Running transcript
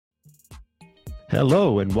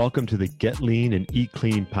Hello, and welcome to the Get Lean and Eat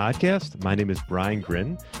Clean podcast. My name is Brian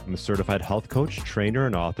Grin. I'm a certified health coach, trainer,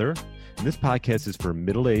 and author. And this podcast is for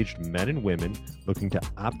middle-aged men and women looking to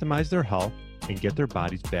optimize their health and get their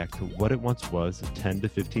bodies back to what it once was 10 to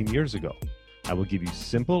 15 years ago. I will give you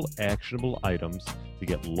simple, actionable items to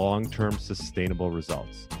get long-term sustainable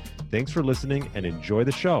results. Thanks for listening and enjoy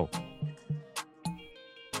the show.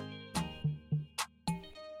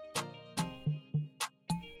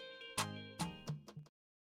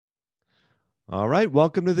 All right,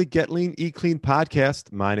 welcome to the Get Lean, Eat Clean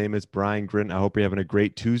podcast. My name is Brian Grin. I hope you're having a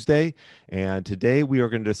great Tuesday. And today we are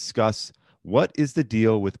going to discuss what is the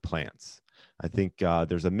deal with plants. I think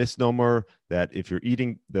there's a misnomer that if you're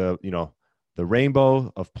eating the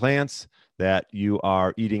rainbow of plants, that you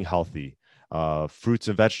are eating healthy. Fruits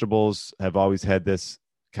and vegetables have always had this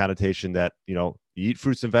connotation that, you eat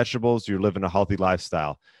fruits and vegetables, you're living a healthy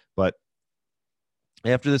lifestyle. But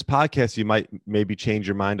after this podcast, you might maybe change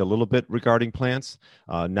your mind a little bit regarding plants.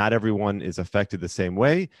 Not everyone is affected the same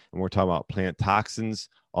way. And we're talking about plant toxins,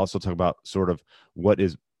 also talking about sort of what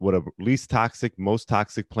are least toxic, most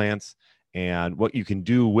toxic plants, and what you can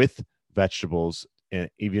do with vegetables and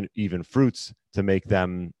even fruits to make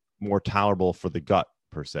them more tolerable for the gut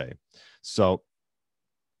per se. So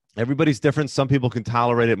everybody's different. Some people can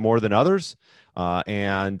tolerate it more than others.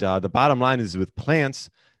 And the bottom line is with plants,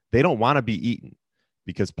 they don't want to be eaten,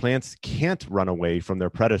 because plants can't run away from their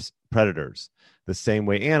predators the same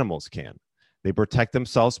way animals can. They protect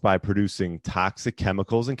themselves by producing toxic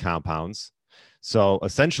chemicals and compounds. So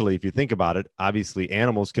essentially, if you think about it, obviously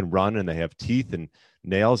animals can run and they have teeth and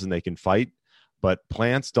nails and they can fight, but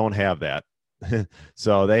plants don't have that.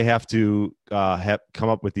 So they have to come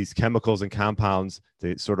up with these chemicals and compounds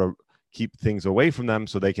to sort of keep things away from them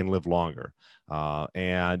so they can live longer.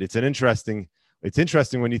 And it's interesting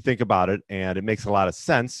when you think about it, and it makes a lot of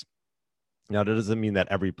sense. Now, that doesn't mean that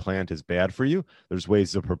every plant is bad for you. There's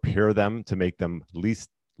ways to prepare them to make them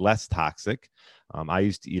less toxic. I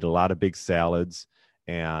used to eat a lot of big salads,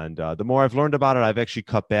 and the more I've learned about it, I've actually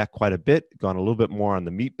cut back quite a bit, gone a little bit more on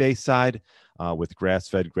the meat-based side with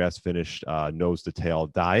grass-fed, grass-finished, nose-to-tail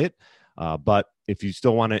diet. But if you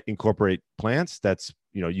still want to incorporate plants, that's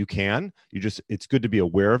you can. It's good to be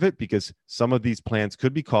aware of it, because some of these plants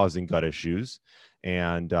could be causing gut issues.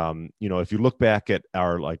 And if you look back at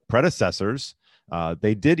our predecessors,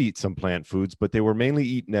 they did eat some plant foods, but they were mainly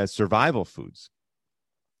eaten as survival foods.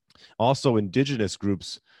 Also, indigenous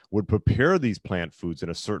groups would prepare these plant foods in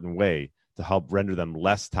a certain way to help render them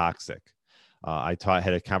less toxic. I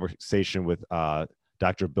had a conversation with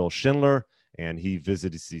Dr. Bill Schindler, and he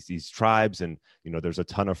visited these tribes, and there's a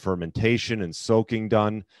ton of fermentation and soaking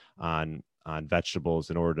done on vegetables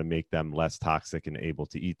in order to make them less toxic and able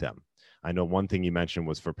to eat them. I know one thing you mentioned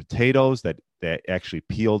was for potatoes, that they actually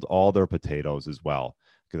peeled all their potatoes as well,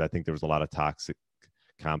 because I think there was a lot of toxic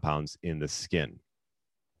compounds in the skin.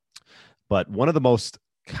 But one of the most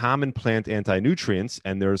common plant anti-nutrients,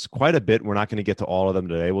 and there's quite a bit, we're not going to get to all of them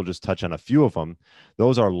today, we'll just touch on a few of them,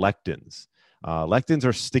 those are lectins. Lectins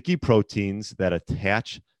are sticky proteins that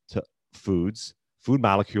attach to food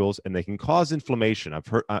molecules, and they can cause inflammation.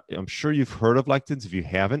 I'm sure you've heard of lectins. If you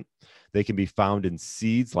haven't, they can be found in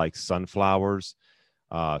seeds like sunflowers,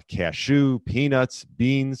 cashew, peanuts,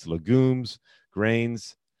 beans, legumes,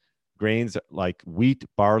 grains like wheat,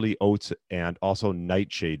 barley, oats, and also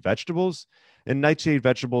nightshade vegetables. And nightshade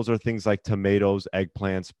vegetables are things like tomatoes,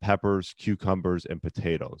 eggplants, peppers, cucumbers, and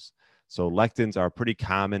potatoes. So lectins are pretty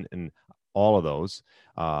common in all of those.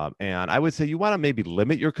 And I would say you want to maybe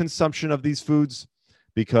limit your consumption of these foods,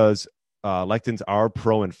 because lectins are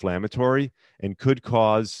pro-inflammatory and could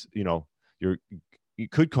cause,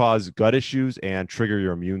 could cause gut issues and trigger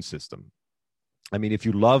your immune system. I mean, if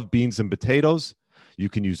you love beans and potatoes, you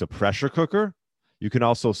can use a pressure cooker. You can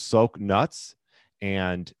also soak nuts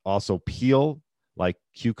and also peel like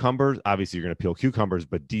cucumbers. Obviously, you're going to peel cucumbers,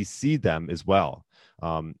 but de-seed them as well.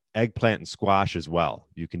 Eggplant and squash as well.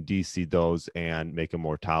 You can de-seed those and make them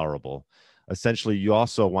more tolerable. Essentially, you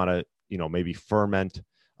also want to, maybe ferment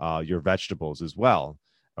your vegetables as well,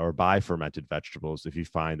 or buy fermented vegetables if you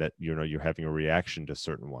find that, you're having a reaction to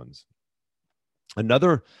certain ones.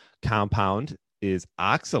 Another compound is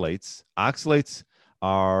oxalates. Oxalates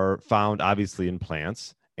are found obviously in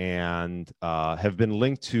plants and have been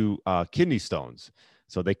linked to kidney stones.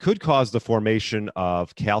 So they could cause the formation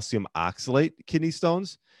of calcium oxalate kidney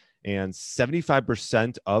stones, and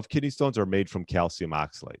 75% of kidney stones are made from calcium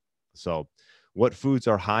oxalate. So what foods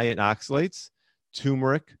are high in oxalates?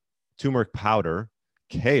 Turmeric powder,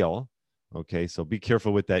 kale. Okay, so be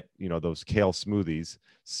careful with that, those kale smoothies,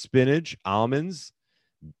 spinach, almonds,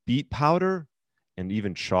 beet powder, and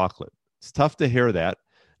even chocolate. It's tough to hear that.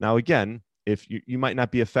 Now, again, if you might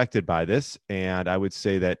not be affected by this, and I would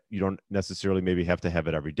say that you don't necessarily maybe have to have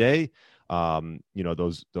it every day.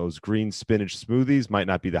 Those green spinach smoothies might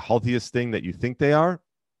not be the healthiest thing that you think they are.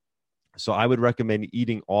 So I would recommend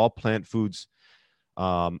eating all plant foods.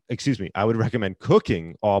 I would recommend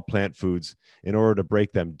cooking all plant foods in order to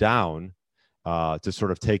break them down to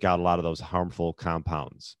sort of take out a lot of those harmful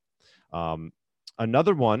compounds.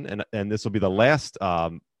 Another one, and this will be the last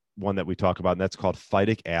one that we talk about, and that's called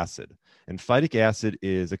phytic acid. And phytic acid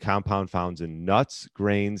is a compound found in nuts,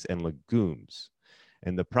 grains, and legumes.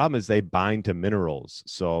 And the problem is they bind to minerals.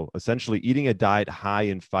 So essentially eating a diet high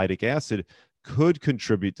in phytic acid could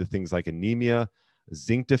contribute to things like anemia,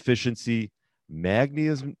 zinc deficiency,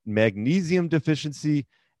 magnesium deficiency,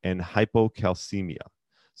 and hypocalcemia.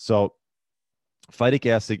 So phytic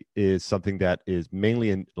acid is something that is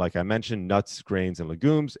mainly in, like I mentioned, nuts, grains, and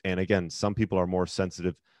legumes. And again, some people are more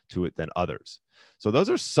sensitive to it than others. So those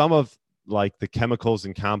are some of like the chemicals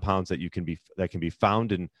and compounds that can be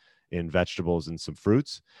found in vegetables and some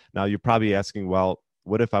fruits. Now you're probably asking, well,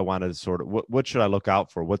 what if I wanted to sort of, what should I look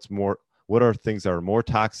out for? What are things that are more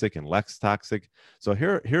toxic and less toxic? So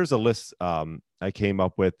here's a list I came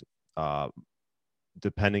up with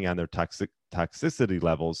depending on their toxicity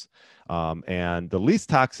levels. And the least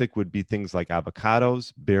toxic would be things like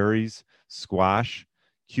avocados, berries, squash,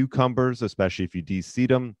 cucumbers, especially if you de-seed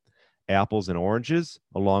them, apples and oranges,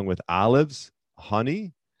 along with olives,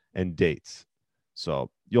 honey, and dates. So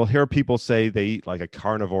you'll hear people say they eat like a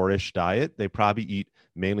carnivore-ish diet. They probably eat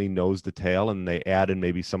mainly nose to tail, and they add in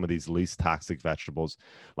maybe some of these least toxic vegetables.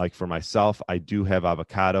 Like for myself, I do have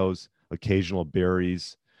avocados, occasional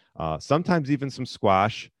berries, sometimes even some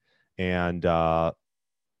squash, and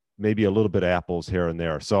maybe a little bit of apples here and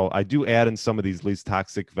there. So I do add in some of these least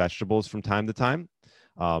toxic vegetables from time to time.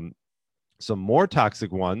 Some more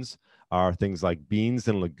toxic ones are things like beans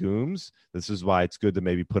and legumes. This is why it's good to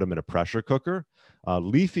maybe put them in a pressure cooker.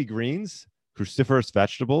 Leafy greens, cruciferous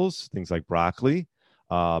vegetables, things like broccoli,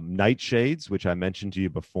 nightshades, which I mentioned to you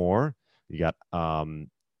before. You got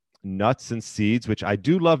nuts and seeds, which I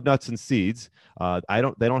do love nuts and seeds. They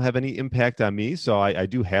don't have any impact on me, so I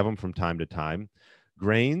do have them from time to time.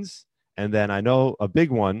 Grains, and then I know a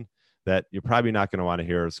big one that you're probably not going to want to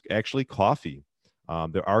hear is actually coffee.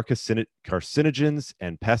 There are carcinogens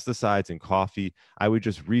and pesticides in coffee. I would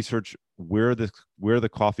just research where the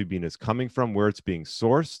coffee bean is coming from, where it's being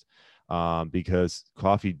sourced, because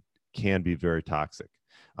coffee can be very toxic.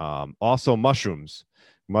 Also, mushrooms.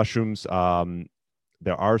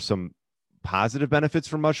 There are some positive benefits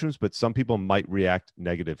from mushrooms, but some people might react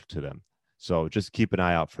negative to them. So just keep an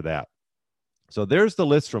eye out for that. So there's the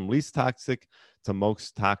list from least toxic to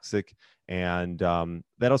most toxic, and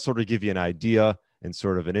that'll sort of give you an idea and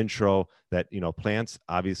sort of an intro that, plants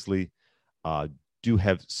obviously do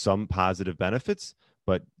have some positive benefits,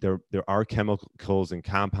 but there are chemicals and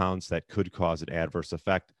compounds that could cause an adverse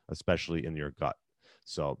effect, especially in your gut.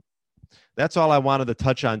 So that's all I wanted to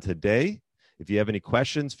touch on today. If you have any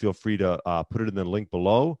questions, feel free to put it in the link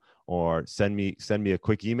below or send me a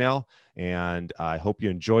quick email. And I hope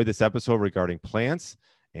you enjoyed this episode regarding plants,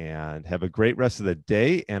 and have a great rest of the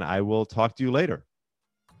day. And I will talk to you later.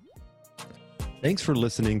 Thanks for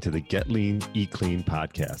listening to the Get Lean, Eat Clean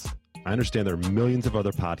podcast. I understand there are millions of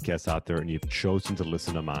other podcasts out there, and you've chosen to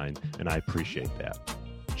listen to mine, and I appreciate that.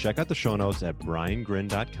 Check out the show notes at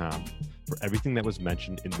briangrin.com for everything that was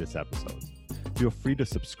mentioned in this episode. Feel free to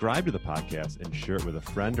subscribe to the podcast and share it with a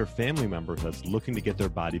friend or family member that's looking to get their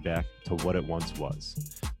body back to what it once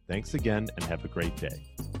was. Thanks again, and have a great day.